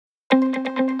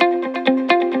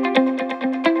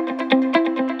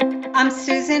I'm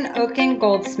Susan Okin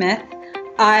Goldsmith.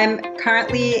 I'm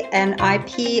currently an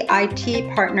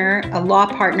IP/IT partner, a law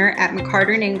partner at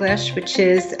McCarter & English, which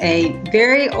is a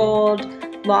very old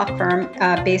law firm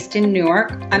based in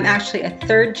Newark. I'm actually a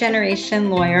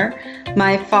third-generation lawyer.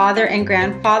 My father and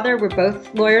grandfather were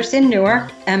both lawyers in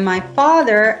Newark, and my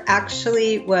father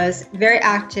actually was very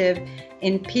active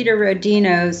in Peter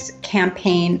Rodino's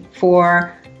campaign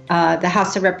for the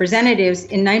House of Representatives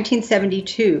in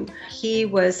 1972. He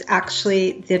was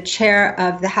actually the chair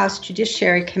of the House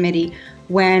Judiciary Committee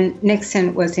when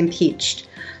Nixon was impeached.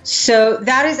 So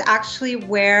that is actually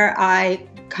where I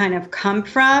kind of come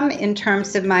from in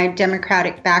terms of my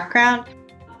Democratic background.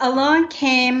 Along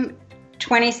came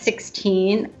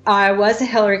 2016. I was a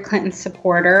Hillary Clinton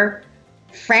supporter,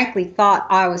 frankly thought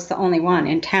I was the only one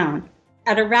in town.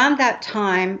 At around that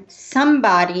time,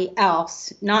 somebody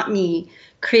else, not me,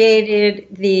 created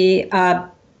the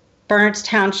Bernards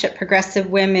Township Progressive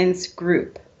Women's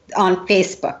Group on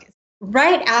Facebook.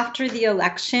 Right after the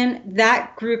election,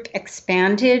 that group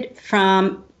expanded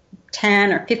from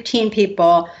 10 or 15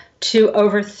 people to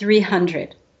over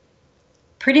 300,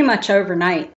 pretty much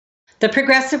overnight. The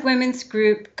Progressive Women's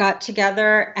Group got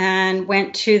together and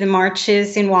went to the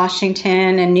marches in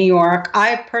Washington and New York.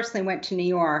 I personally went to New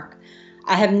York.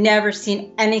 I have never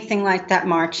seen anything like that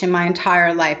march in my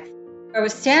entire life. I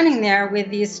was standing there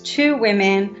with these two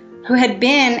women who had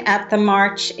been at the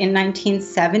march in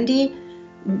 1970.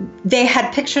 They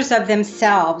had pictures of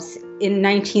themselves in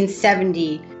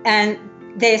 1970, and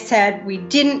they said, "We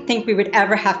didn't think we would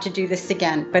ever have to do this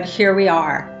again, but here we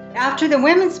are." After the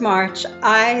Women's March,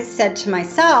 I said to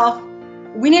myself,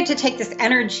 we need to take this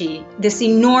energy, this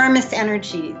enormous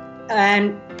energy,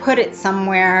 and put it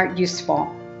somewhere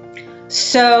useful.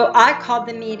 So I called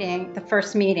the meeting, the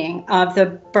first meeting of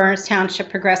the Bernards Township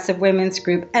Progressive Women's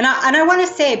Group. And I want to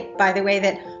say, by the way,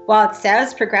 that while it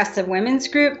says Progressive Women's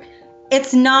Group,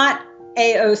 it's not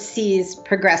AOC's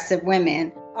Progressive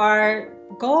Women. Our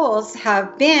goals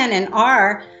have been and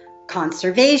are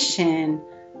conservation,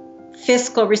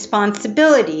 fiscal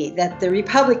responsibility that the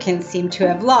Republicans seem to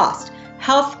have lost,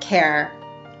 healthcare,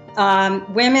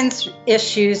 women's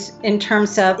issues in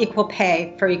terms of equal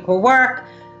pay for equal work,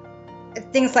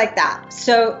 things like that.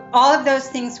 So all of those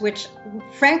things, which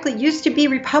frankly used to be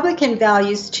Republican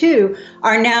values too,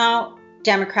 are now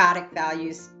Democratic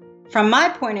values. From my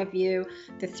point of view,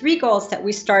 the three goals that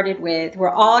we started with were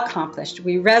all accomplished.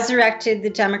 We resurrected the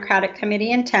Democratic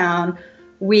committee in town,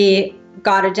 we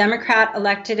got a Democrat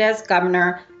elected as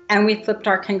governor, and we flipped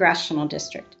our congressional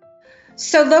district.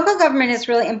 So local government is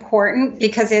really important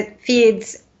because it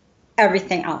feeds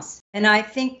everything else. And I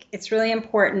think it's really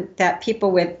important that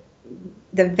people with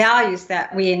the values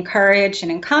that we encourage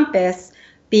and encompass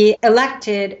be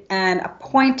elected and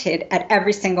appointed at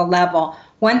every single level.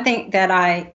 One thing that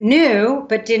I knew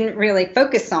but didn't really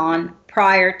focus on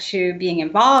prior to being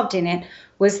involved in it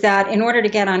was that in order to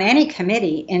get on any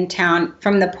committee in town,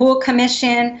 from the pool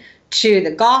commission to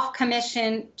the golf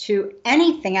commission to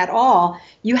anything at all,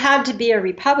 you had to be a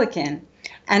Republican.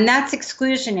 And that's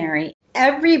exclusionary.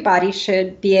 Everybody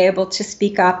should be able to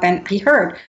speak up and be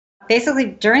heard. Basically,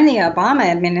 during the Obama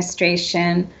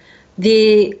administration,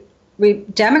 the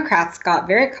Democrats got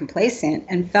very complacent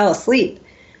and fell asleep,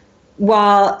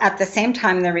 while at the same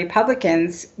time the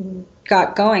Republicans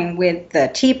got going with the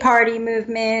Tea Party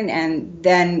movement and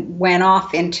then went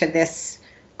off into this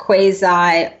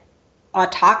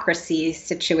quasi-autocracy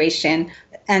situation.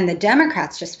 And the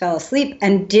Democrats just fell asleep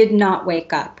and did not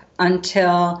wake up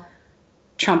until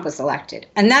Trump was elected.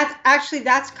 And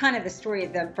that's kind of the story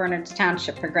of the Bernards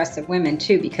Township Progressive Women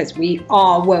too, because we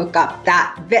all woke up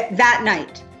that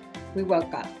night. We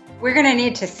woke up. We're going to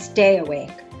need to stay awake.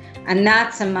 And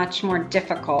that's a much more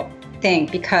difficult thing,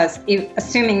 because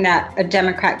assuming that a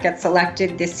Democrat gets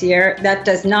elected this year, that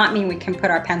does not mean we can put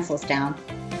our pencils down.